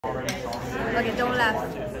Okay, don't laugh.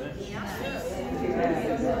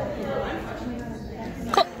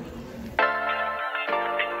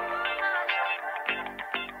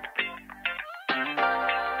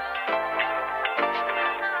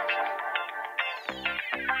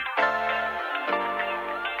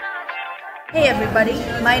 Hey everybody,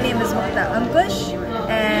 my name is Mukta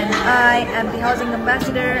and I am the Housing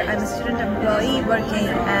Ambassador. I'm a student employee working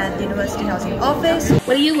at the University Housing Office.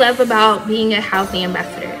 What do you love about being a housing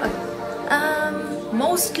ambassador?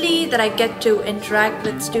 Mostly that I get to interact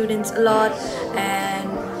with students a lot and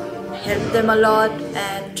help them a lot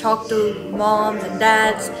and talk to moms and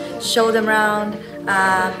dads, show them around,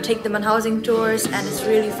 take them on housing tours, and it's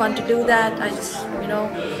really fun to do that. I just,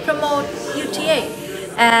 promote UTA,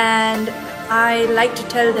 and I like to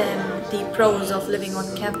tell them the pros of living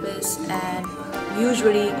on campus, and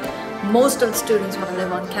usually most of the students want to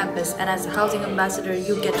live on campus, and as a housing ambassador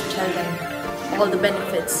you get to tell them all the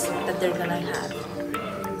benefits that they're gonna have.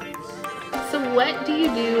 So what do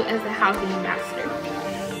you do as a housing ambassador?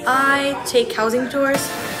 I take housing tours,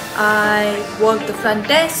 I work the front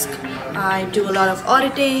desk, I do a lot of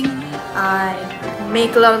auditing, I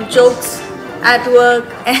make a lot of jokes at work,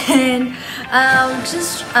 and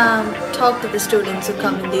just talk to the students who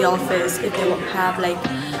come in the office if they have like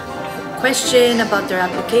a question about their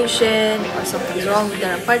application or something's wrong with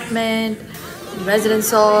their apartment,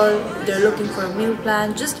 residence hall, they're looking for a meal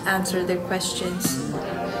plan, just answer their questions,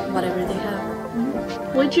 whatever they have.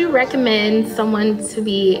 Would you recommend someone to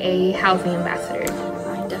be a housing ambassador?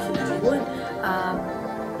 I definitely would.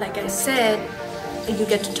 Like I said, you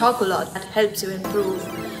get to talk a lot. That helps you improve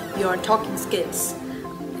your talking skills,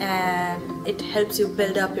 and it helps you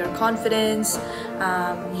build up your confidence.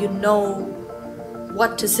 You know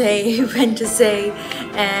what to say, when to say,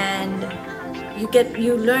 and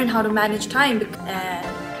you learn how to manage time, and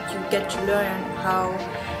you get to learn how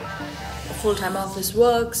a full-time office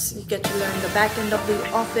works. You get to learn the back end of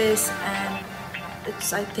the office, and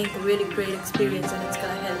it's, I think, a really great experience, and it's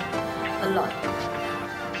gonna help a lot.